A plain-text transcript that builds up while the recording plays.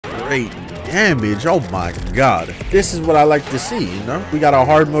great damage. Oh my god. This is what I like to see, you know? We got a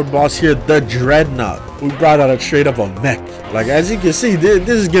hard mode boss here, the Dreadnought. We brought out a straight up a mech. Like, as you can see, this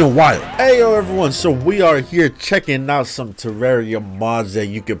is getting wild. Hey, yo, everyone. So we are here checking out some Terraria mods that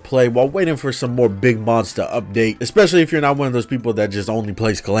you can play while waiting for some more big mods to update, especially if you're not one of those people that just only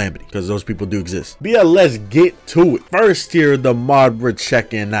plays Calamity, because those people do exist. But yeah, let's get to it. First here, the mod we're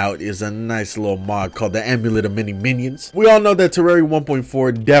checking out is a nice little mod called the Amulet of Many Minions. We all know that Terraria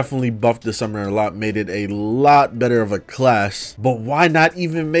 1.4 definitely buffed the summoner a lot, made it a lot better of a class, but why not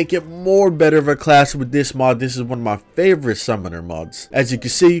even make it more better of a class with this mod? This is one of my favorite summoner mods. As you can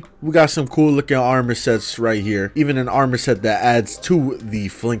see, we got some cool looking armor sets right here, even an armor set that adds to the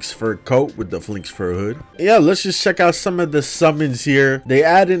Flink's fur coat with the Flink's fur hood. Yeah, let's just check out some of the summons here. They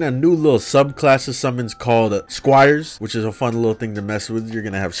add in a new little subclass of summons called Squires, which is a fun little thing to mess with. You're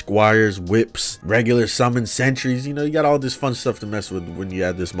gonna have Squires, whips, regular summons, sentries. You know, you got all this fun stuff to mess with when you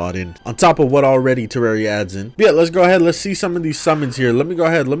add this mod in, on top of what already Terraria adds in. But yeah, let's go ahead, let's see some of these summons here. Let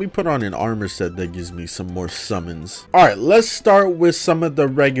me put on an armor set that gives me some more summons. All right, let's start with some of the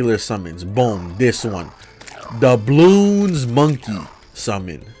regular summons. Boom, this one, the Bloons Monkey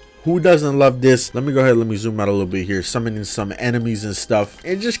summon. Who doesn't love this? Let me go ahead, let me zoom out a little bit here, summoning some enemies and stuff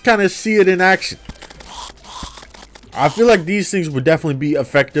and just kind of see it in action. I feel like these things would definitely be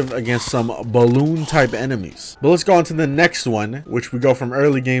effective against some balloon type enemies. But let's go on to the next one, which we go from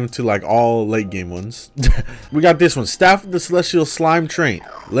early game to like all late game ones. We got this one, Staff of the Celestial Slime Train.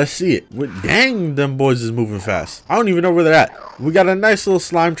 Let's see it. Dang, them boys is moving fast. I don't even know where they're at. We got a nice little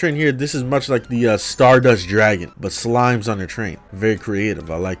slime train here. This is much like the Stardust Dragon, but slimes on a train. Very creative.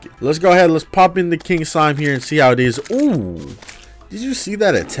 I like it. Let's go ahead. Let's pop in the King Slime here and see how it is. Ooh. Did you see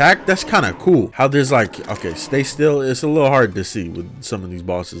that attack? That's kind of cool. How there's like, okay, stay still. It's a little hard to see with some of these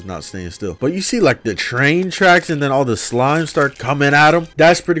bosses not staying still. But you see like the train tracks and then all the slimes start coming at them.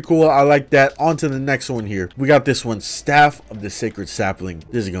 That's pretty cool. I like that. On to the next one here. We got this one, Staff of the Sacred Sapling.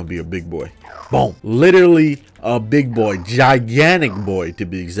 This is going to be a big boy. Boom. Literally a big boy. Gigantic boy to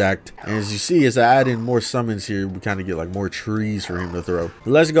be exact. And as you see, as I add in more summons here, we kind of get like more trees for him to throw.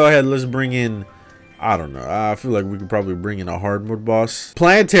 Let's go ahead. Let's bring in, I don't know. I feel like we could probably bring in a hard mode boss.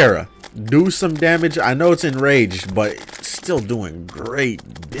 Plantera. Do some damage. I know it's enraged, but still doing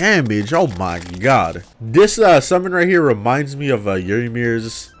great damage. Oh my god. This summon right here reminds me of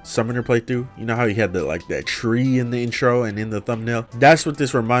Yurimir's summoner playthrough. You know how he had that tree in the intro and in the thumbnail? That's what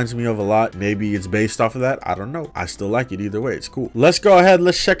this reminds me of a lot. Maybe it's based off of that. I don't know. I still like it either way. It's cool. Let's go ahead.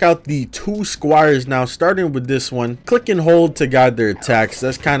 Let's check out the two Squires now, starting with this one. Click and hold to guide their attacks.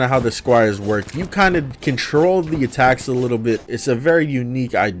 That's kind of how the Squires work. You kind of control the attacks a little bit. It's a very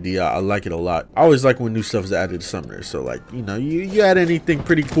unique idea. I like it a lot. I always like when new stuff is added to summoners. So like, you know, you add anything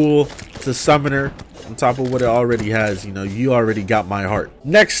pretty cool to summoner on top of what it already has, you know, you already got my heart.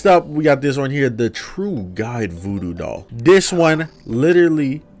 Next up, we got this one here, the True Guide Voodoo Doll. This one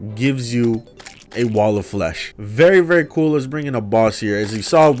literally gives you a wall of flesh. Very, very cool. Let's bring in a boss here. As you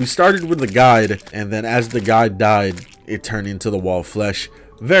saw, we started with the guide, and then as the guide died, it turned into the wall of flesh.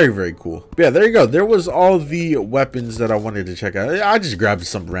 Very, very cool. But yeah, there you go. There was all the weapons that I wanted to check out. I just grabbed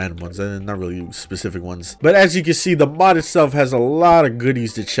some random ones and not really specific ones. But as you can see, the mod itself has a lot of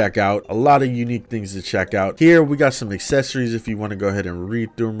goodies to check out. A lot of unique things to check out. Here, we got some accessories if you want to go ahead and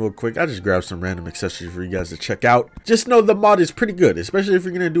read through them real quick. I just grabbed some random accessories for you guys to check out. Just know the mod is pretty good, especially if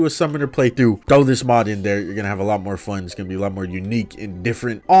you're going to do a summoner playthrough. Throw this mod in there. You're going to have a lot more fun. It's going to be a lot more unique and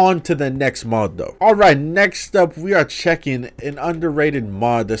different. On to the next mod, though. All right, next up, we are checking an underrated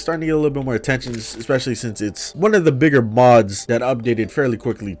mod that's starting to get a little bit more attention, especially since it's one of the bigger mods that updated fairly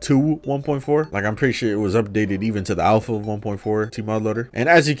quickly to 1.4. Like, I'm pretty sure it was updated even to the alpha of 1.4 Tmodloader. And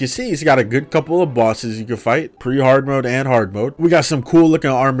as you can see, it's got a good couple of bosses you can fight, pre-hard mode and hard mode. We got some cool looking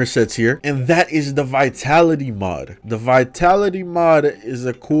armor sets here, and that is the Vitality mod. The Vitality mod is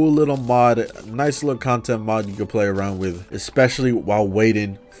a cool little mod, nice little content mod you can play around with, especially while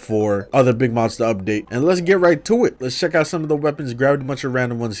waiting for other big mods to update. And let's get right to it. Let's check out some of the weapons. Grabbed a bunch of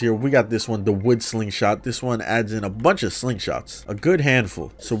random ones here. We got this one, the wood slingshot. This one adds in a bunch of slingshots, a good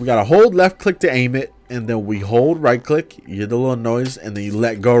handful. So we gotta hold left click to aim it, and then we hold right click, you hear the little noise, and then you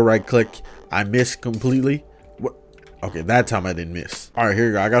let go right click. I missed completely. Okay, that time I didn't miss. All right, here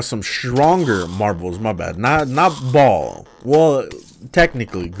you go. I got some stronger marbles. My bad. Not ball. Well,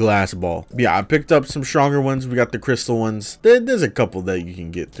 technically glass ball. Yeah, I picked up some stronger ones. We got the crystal ones. There's a couple that you can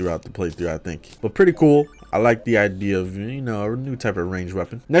get throughout the playthrough, I think. But pretty cool. I like the idea of, you know, a new type of ranged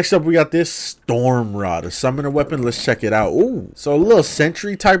weapon. Next up, we got this Storm Rod, a summoner weapon. Let's check it out. Ooh, so a little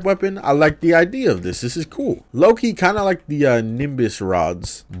sentry type weapon. I like the idea of this. This is cool. Low-key, kind of like the Nimbus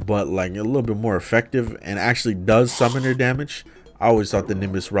rods, but like a little bit more effective and actually does summoner damage. I always thought the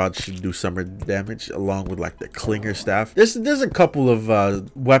Nimbus Rod should do summer damage along with like the Clinger Staff. There's a couple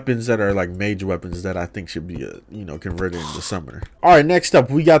of weapons that are like mage weapons that I think should be converted into summoner. All right, next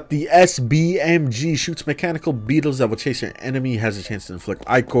up we got the SBMG. Shoots mechanical beetles that will chase your enemy. Has a chance to inflict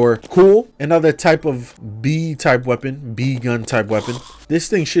Ichor. Cool. Another type of B type weapon, B gun type weapon. This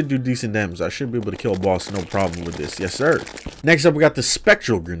thing should do decent damage. I should be able to kill a boss no problem with this. Yes, sir. Next up, we got the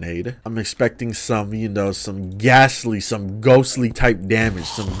Spectral Grenade. I'm expecting some, some ghastly, some ghostly type damage,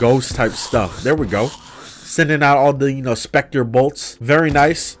 some ghost type stuff. There we go. Sending out all the, specter bolts. Very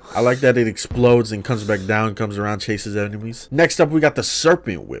nice. I like that it explodes and comes back down, comes around, chases enemies. Next up, we got the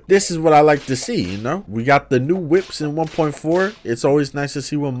Serpent Whip. This is what I like to see, We got the new whips in 1.4. It's always nice to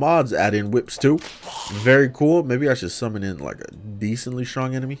see when mods add in whips too. Very cool. Maybe I should summon in like a decently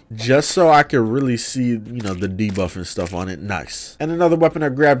strong enemy, just so I can really see, the debuff and stuff on it. Nice. And another weapon I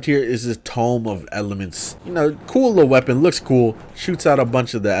grabbed here is this Tome of Elements. Cool little weapon. Looks cool. Shoots out a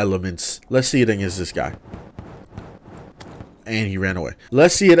bunch of the elements. Let's see it against this guy. And he ran away.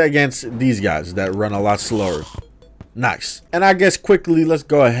 Let's see it against these guys that run a lot slower. Nice. And I guess quickly, let's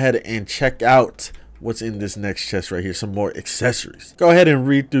go ahead and check out what's in this next chest right here. Some more accessories. Go ahead and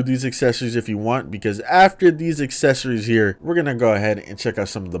read through these accessories if you want, because after these accessories here, we're gonna go ahead and check out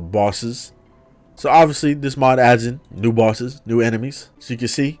some of the bosses. So obviously this mod adds in new bosses, new enemies. So you can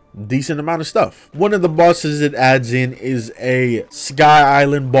see decent amount of stuff. One of the bosses it adds in is a Sky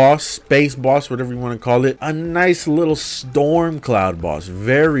Island boss, space boss, whatever you want to call it. A nice little storm cloud boss.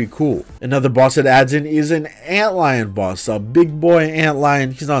 Very cool. Another boss it adds in is an antlion boss, a big boy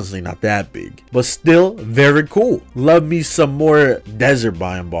antlion. He's honestly not that big, but still very cool. Love me some more desert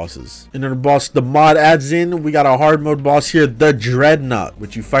biome bosses. Another boss the mod adds in, we got a hard mode boss here, the Dreadnought,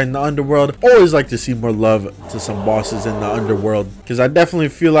 which you fight in the underworld. Always like to see more love to some bosses in the underworld, because I definitely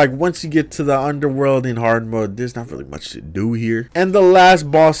feel like once you get to the underworld in hard mode, there's not really much to do here. And the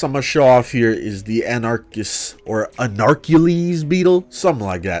last boss I'm gonna show off here is the Anarchus or Anarcules beetle, something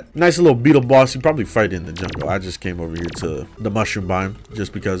like that. Nice little beetle boss. You probably fight in the jungle. I just came over here to the mushroom biome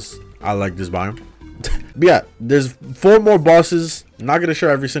just because I like this biome. But yeah, there's 4 more bosses. Not going to show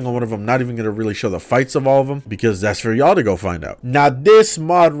every single one of them. Not even going to really show the fights of all of them, because that's for y'all to go find out. Now, this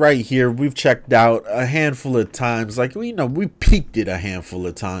mod right here, we've checked out a handful of times. Like, we peaked it a handful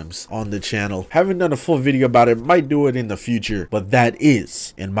of times on the channel. Haven't done a full video about it. Might do it in the future. But that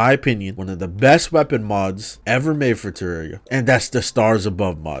is, in my opinion, one of the best weapon mods ever made for Terraria. And that's the Stars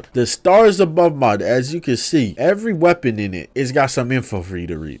Above mod. The Stars Above mod, as you can see, every weapon in it has got some info for you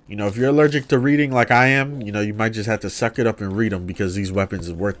to read. If you're allergic to reading like I am, you might just have to suck it up and read them, because these weapons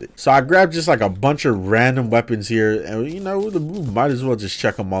is worth it. So I grabbed just like a bunch of random weapons here, and we might as well just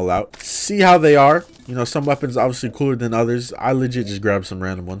check them all out, see how they are. Some weapons obviously cooler than others. I legit just grabbed some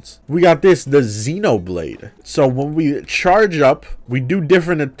random ones. We got this, the Xenoblade. So when we charge up, we do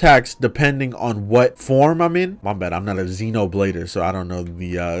different attacks depending on what form I'm in. My bad, I'm not a Xenoblader, so I don't know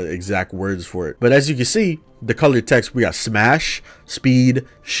the exact words for it. But as you can see, the colored text, we got Smash, Speed,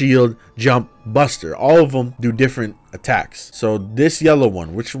 Shield, Jump, Buster. All of them do different attacks. So this yellow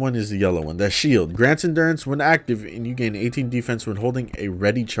one, which one is the yellow one? That's Shield. Grants endurance when active, and you gain 18 defense when holding a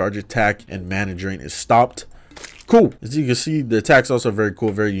ready charge attack and mana drain is stopped. Cool. As you can see, the attack's also very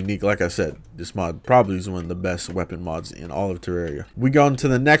cool, very unique. Like I said, this mod probably is one of the best weapon mods in all of Terraria. We go into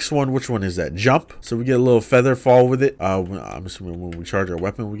the next one. Which one is that? Jump. So we get a little feather fall with it. I'm assuming when we charge our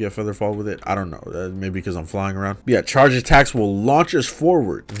weapon, we get feather fall with it. I don't know. Maybe because I'm flying around. But yeah, charge attacks will launch us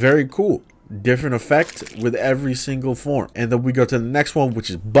forward. Very cool. Different effect with every single form. And then we go to the next one, which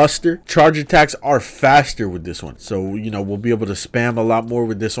is Buster. Charge attacks are faster with this one, so we'll be able to spam a lot more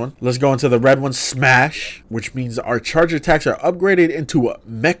with this one. Let's go into the red one, Smash, which means our charge attacks are upgraded into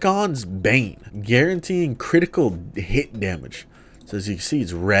Mekon's Bane, guaranteeing critical hit damage. So as you can see,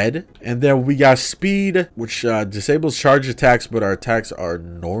 it's red. And then we got Speed, which disables charge attacks, but our attacks are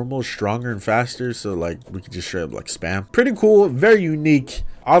normal, stronger, and faster. So like we can just straight up like spam. Pretty cool, very unique.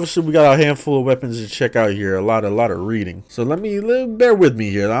 Obviously, we got a handful of weapons to check out here. A lot of reading. So bear with me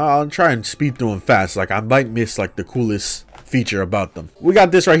here. I'll try and speed through them fast. Like I might miss like the coolest feature about them. We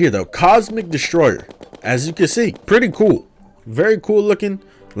got this right here though, Cosmic Destroyer. As you can see, pretty cool, very cool looking.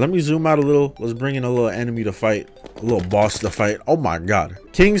 Let me zoom out a little. Let's bring in a little enemy to fight, a little boss to fight. Oh my god,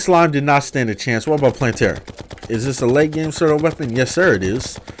 King Slime did not stand a chance. What about Plantera? Is this a late game sort of weapon? Yes sir, it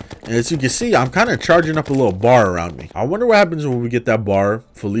is. And as you can see, I'm kind of charging up a little bar around me. I wonder what happens when we get that bar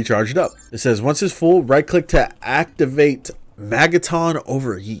fully charged up. It says once it's full, right click to activate Magaton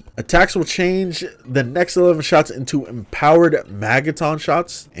Overheat. Attacks will change the next 11 shots into empowered Magaton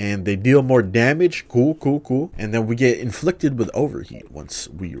shots, and they deal more damage. Cool, cool, cool. And then we get inflicted with overheat once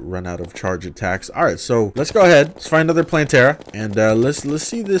we run out of charge attacks. All right, so let's go ahead. Let's find another Plantera, and let's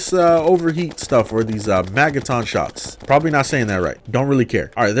see this overheat stuff, or these Magaton shots. Probably not saying that right. Don't really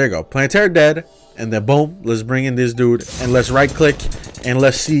care. All right, there you go. Plantera dead. And then boom, let's bring in this dude, and let's right click, and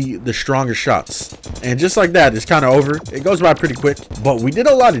let's see the stronger shots. And just like that, it's kind of over. It goes by pretty quick, but we did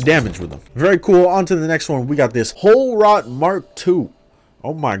a lot of damage with them. Very cool. On to the next one. We got this Hole Rot Mark II.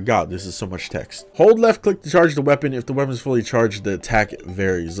 Oh my god, this is so much text. Hold left click to charge the weapon. If the weapon is fully charged, the attack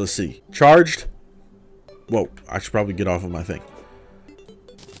varies. Let's see. Charged. Whoa, I should probably get off of my thing.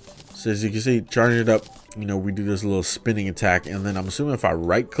 So as you can see, charging it up, you know, we do this little spinning attack, and then I'm assuming if I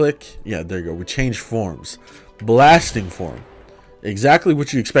right click, yeah, there you go, we change forms. Blasting form, exactly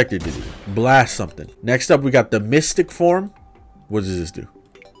what you expected to do. Blast something. Next up, we got the mystic form. What does this do?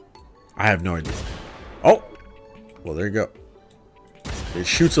 I have no idea. Oh, well, there you go. It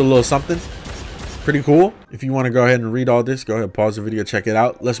shoots a little something. Pretty cool. If you want to go ahead and read all this, go ahead, pause the video, check it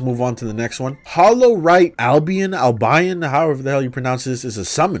out. Let's move on to the next one. Hollow Right Albion, however the hell you pronounce this, is a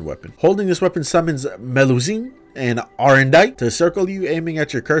summon weapon. Holding this weapon summons Melusine and Arendite to circle you, aiming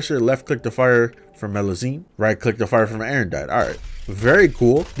at your cursor. Left click to fire from Melusine, right click to fire from Arendite. All right, very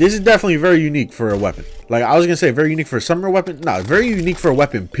cool. This is definitely very unique for a weapon. Like I was gonna say very unique for a summoner weapon. No, very unique for a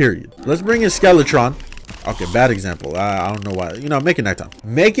weapon, period. Let's bring in Skeletron. Okay, bad example. I don't know why. You know, make it nighttime.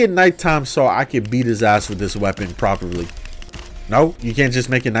 Make it nighttime so I can beat his ass with this weapon properly. No, you can't just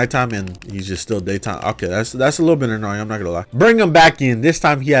make it nighttime and he's just still daytime. Okay, that's a little bit annoying. I'm not gonna lie. Bring him back in. This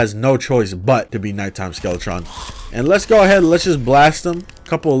time he has no choice but to be nighttime Skeletron. And let's go ahead. Let's just blast him. A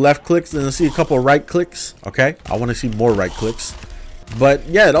couple of left clicks, and let's see a couple of right clicks. Okay, I want to see more right clicks. But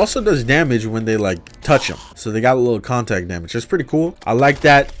yeah, it also does damage when they like touch them. So they got a little contact damage. That's pretty cool. I like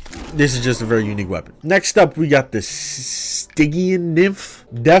that. This is just a very unique weapon. Next up, we got the Stygian Nymph.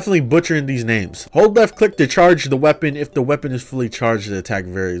 Definitely butchering these names. Hold left click to charge the weapon. If the weapon is fully charged, the attack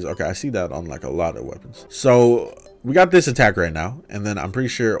varies. Okay, I see that on like a lot of weapons. So we got this attack right now. And then I'm pretty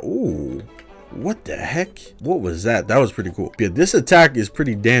sure, ooh, what the heck? What was that? That was pretty cool. Yeah, this attack is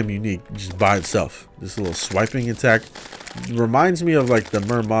pretty damn unique just by itself. This little swiping attack reminds me of like the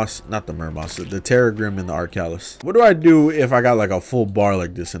Murmoss, not the Murmoss, the Terragrim and the Arcalis. What do I do if I got like a full bar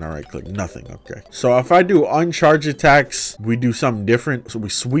like this and I right click? Nothing. Okay, so if I do uncharged attacks, we do something different. So we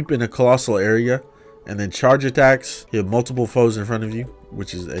sweep in a colossal area, and then charge attacks hit multiple foes in front of you,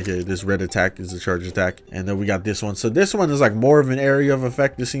 which is okay, this red attack is the charge attack. And then we got this one. So this one is like more of an area of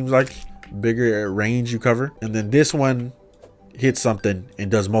effect, it seems like. Bigger range you cover. And then this one hits something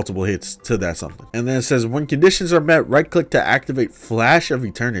and does multiple hits to that something. And then it says when conditions are met, right click to activate Flash of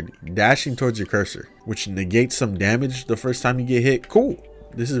Eternity, dashing towards your cursor, which negates some damage the first time you get hit. Cool.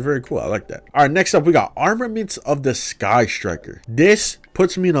 This is very cool. I like that. All right, next up we got Armaments of the Sky Striker. This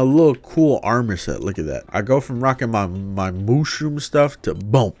puts me in a little cool armor set. Look at that. I go from rocking my mushroom stuff to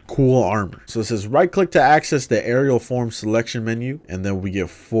boom, cool armor. So it says right click to access the aerial form selection menu, and then we get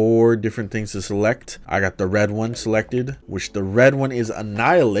 4 different things to select. I got the red one selected, which the red one is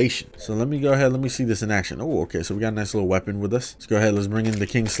Annihilation. So let me go ahead, let me see this in action. Oh, okay, so we got a nice little weapon with us. Let's go ahead, let's bring in the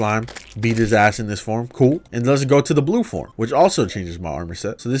King Slime, beat his ass in this form. Cool. And let's go to the blue form, which also changes my armor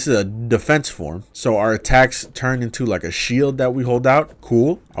set. So this is a defense form, so our attacks turn into like a shield that we hold out.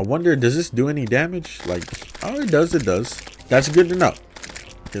 Cool. I wonder, does this do any damage? Like, oh, it does. That's good to know,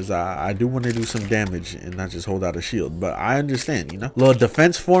 because I do want to do some damage and not just hold out a shield. But I understand, you know, little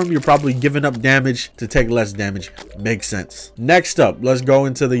defense form, you're probably giving up damage to take less damage. Makes sense. Next up, let's go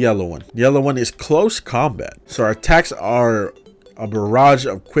into the yellow one. The yellow one is close combat, so our attacks are a barrage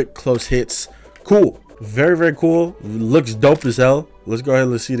of quick close hits. Cool. Very cool. Looks dope as hell. Let's go ahead,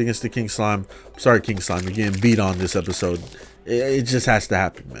 let's see it against the King Slime. Sorry, King Slime, you're getting beat on this episode. It just has to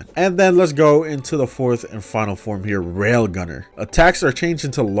happen, man. And then let's go into the 4th and final form here, Railgunner. Attacks are changed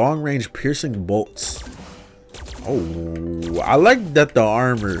into long-range piercing bolts. Oh, I like that the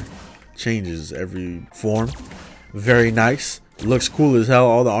armor changes every form. Very nice. Looks cool as hell.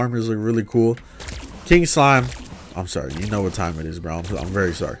 All the armors look really cool. King Slime, I'm sorry, you know what time it is, bro. I'm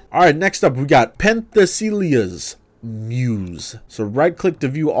very sorry. All right, next up we got Penthesilea's Muse. So right click to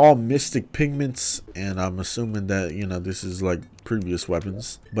view all mystic pigments, and I'm assuming that, you know, this is like previous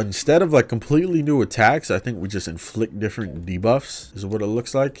weapons, but instead of like completely new attacks, I think we just inflict different debuffs is what it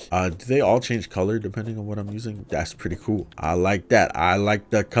looks like. Do they all change color depending on what I'm using? That's pretty cool. I like that. I like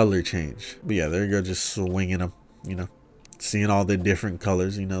the color change. But yeah, there you go, just swinging them, you know, seeing all the different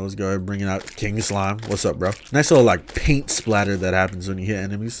colors. You know, let's go ahead and bring it out. King Slime, what's up, bro? Nice little like paint splatter that happens when you hit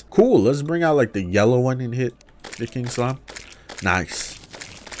enemies. Cool. Let's bring out like the yellow one and hit the King Slime. Nice.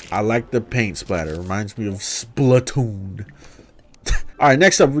 I like the paint splatter. Reminds me of Splatoon. Alright,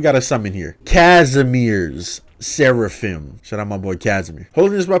 next up, we got a summon here. Casimir's Seraphim. Shout out my boy Casimir.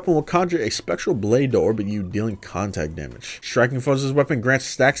 Holding this weapon will conjure a spectral blade to orbit you, dealing contact damage. Striking foes with this weapon grants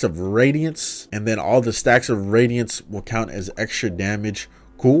stacks of radiance, and then all the stacks of radiance will count as extra damage.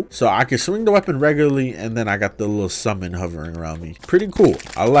 Cool. So I can swing the weapon regularly, and then I got the little summon hovering around me. Pretty cool.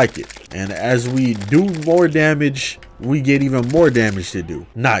 I like it. And as we do more damage, we get even more damage to do.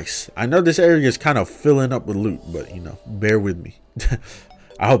 Nice. I know this area is kind of filling up with loot, but you know, bear with me.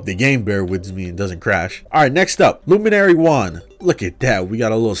 I hope the game bear with me and doesn't crash. All right, next up, Luminary Wand. Look at that. We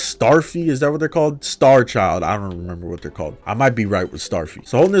got a little Starfy. Is that what they're called? Star Child. I don't remember what they're called. I might be right with Starfy.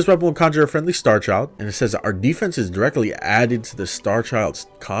 So holding this weapon will conjure a friendly Star Child. And it says our defense is directly added to the Star Child's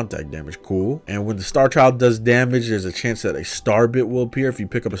contact damage. Cool. And when the Star Child does damage, there's a chance that a star bit will appear. If you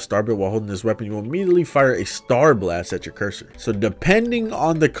pick up a star bit while holding this weapon, you will immediately fire a star blast at your cursor. So depending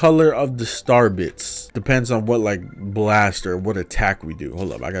on the color of the star bits, depends on what like blast or what attack we do.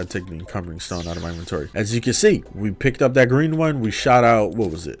 Hold up. I got to take the encumbering stone out of my inventory. As you can see, we picked up that green one. We shot out, what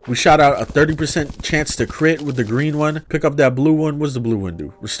was it? We shot out a 30% chance to crit with the green one. Pick up that blue one. What's the blue one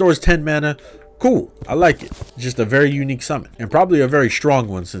do? Restores 10 mana. Cool. I like it. Just a very unique summon. And probably a very strong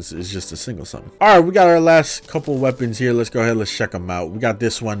one since it's just a single summon. Alright, we got our last couple weapons here. Let's go ahead. Let's check them out. We got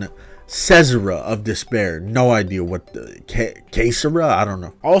this one. Caesara of Despair. No idea what the Caesara, I don't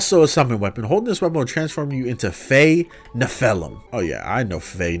know. Also a summon weapon. Holding this weapon will transform you into Fey Nephilim. Oh yeah, I know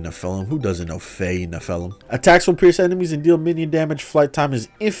Fey Nephilim. Who doesn't know Fey Nephilim? Attacks will pierce enemies and deal minion damage. Flight time is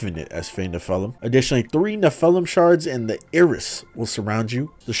infinite as Fey Nephilim. Additionally, 3 Nephilim shards and the Iris will surround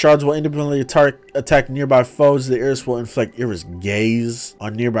you. The shards will independently attack nearby foes. The Iris will inflict Iris gaze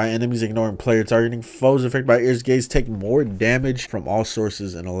on nearby enemies, ignoring player targeting. Foes affected by Iris gaze take more damage from all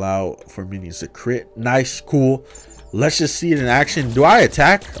sources and allow for minions to crit. Nice. Cool. Let's just see it in action. Do I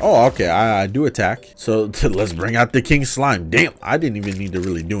attack? Oh, okay. I do attack. So let's bring out the King Slime. Damn, I didn't even need to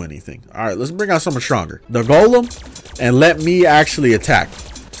really do anything. All right, let's bring out someone stronger. The Golem, and let me actually attack.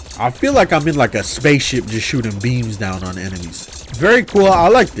 I feel like I'm in like a spaceship just shooting beams down on enemies. Very cool. I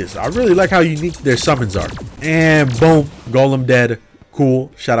like this. I really like how unique their summons are. And boom, Golem dead.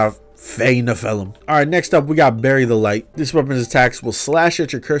 Cool. Shout out Fey Nephilim. Alright, next up we got Bury the Light. This weapon's attacks will slash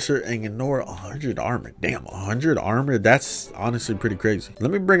at your cursor and ignore 100 armor. Damn, 100 armor? That's honestly pretty crazy. Let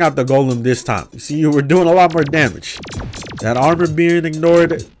me bring out the Golem this time. You see, we're doing a lot more damage. That armor being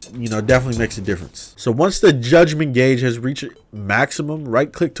ignored, you know, definitely makes a difference. So once the judgment gauge has reached maximum,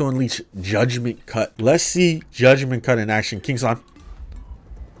 right click to unleash Judgment Cut. Let's see Judgment Cut in action. King Slime.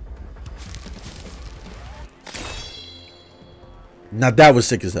 Now that was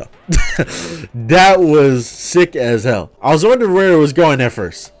sick as hell. That was sick as hell. I was wondering where it was going at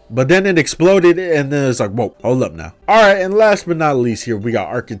first, but then it exploded and then it's like, whoa, hold up now. All right, and last but not least here, we got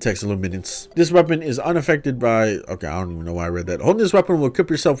Architect's Luminance. This weapon is unaffected by, okay, I don't even know why I read that. Holding this weapon will equip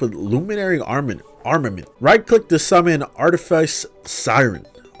yourself with Luminary Armament. Right click to summon Artifice Siren.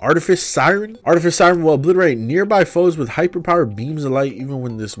 Artifice Siren will obliterate nearby foes with hyperpower beams of light even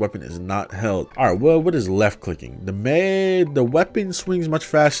when this weapon is not held. All right, well, what is left clicking? The weapon swings much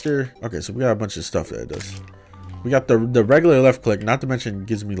faster. Okay, so we got a bunch of stuff that it does. We got the regular left click, not to mention it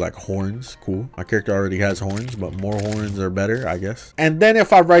gives me like horns. Cool. My character already has horns, but more horns are better, I guess. And then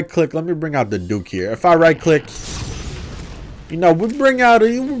if I right click, let me bring out the Duke here. If I right click, you know, we bring out a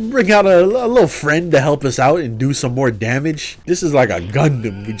little friend to help us out and do some more damage. This is like a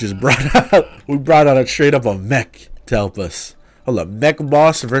Gundam we just brought out. We brought out straight up a mech to help us. Hold up, mech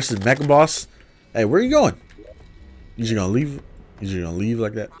boss versus mech boss. Hey, where are you going? You just gonna leave? You just gonna leave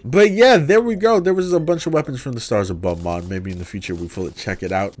like that? But yeah, there we go. There was a bunch of weapons from the Stars Above mod. Maybe in the future we fully check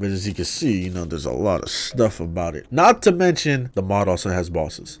it out. But as you can see, you know, there's a lot of stuff about it. Not to mention the mod also has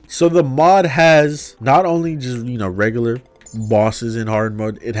bosses. So the mod has not only just, you know, regular bosses in hard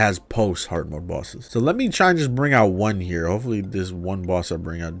mode, it has post hard mode bosses. So let me try and just bring out one here. Hopefully this one boss I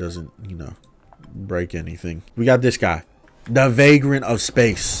bring out doesn't, you know, break anything. We got this guy, the Vagrant of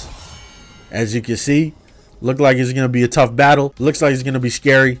Space. As you can see, look like it's gonna be a tough battle. Looks like it's gonna be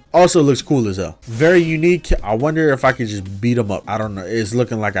scary. Also looks cool as hell. Very unique. I wonder if I could just beat him up. I don't know. It's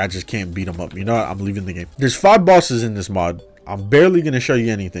looking like I just can't beat him up. You know what? I'm leaving the game. There's 5 bosses in this mod. I'm barely going to show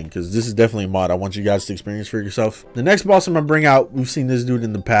you anything because this is definitely a mod I want you guys to experience for yourself. The next boss I'm going to bring out, we've seen this dude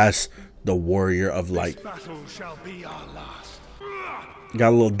in the past, the Warrior of Light. This battle shall be our last. Got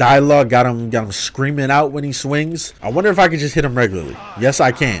a little dialogue, got him screaming out when he swings. I wonder if I could just hit him regularly. Yes,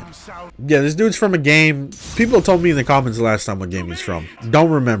 I can. Yeah, this dude's from a game. People told me in the comments last time what game he's from.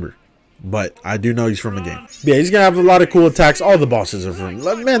 Don't remember. but I do know he's from a game. Yeah, he's gonna have a lot of cool attacks. All the bosses are from,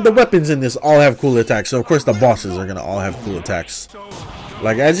 like, man, the weapons in this all have cool attacks, so of course the bosses are gonna all have cool attacks.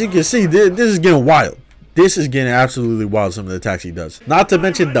 Like, as you can see, this is getting wild. This is getting absolutely wild, some of the attacks he does. Not to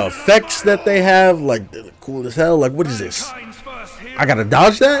mention the effects that they have, like, they're cool as hell. Like, what is this? I gotta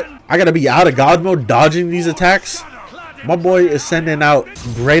dodge that? I gotta be out of God mode dodging these attacks? My boy is sending out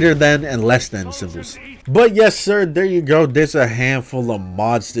greater than and less than symbols. But yes, sir, there you go. There's a handful of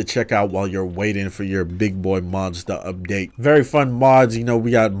mods to check out while you're waiting for your big boy mods to update. Very fun mods. You know,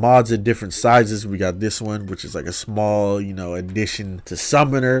 we got mods in different sizes. We got this one, which is like a small, you know, addition to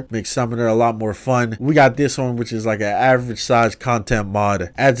Summoner. Makes Summoner a lot more fun. We got this one, which is like an average size content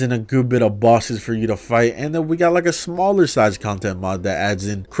mod. Adds in a good bit of bosses for you to fight. And then we got like a smaller size content mod that adds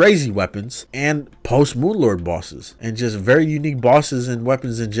in crazy weapons and post Moonlord bosses. And just very unique bosses and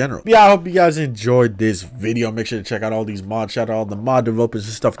weapons in general. Yeah, I hope you guys enjoyed this video. Make sure to check out all these mods. Shout out all the mod developers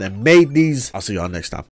and stuff that made these. I'll see y'all next time.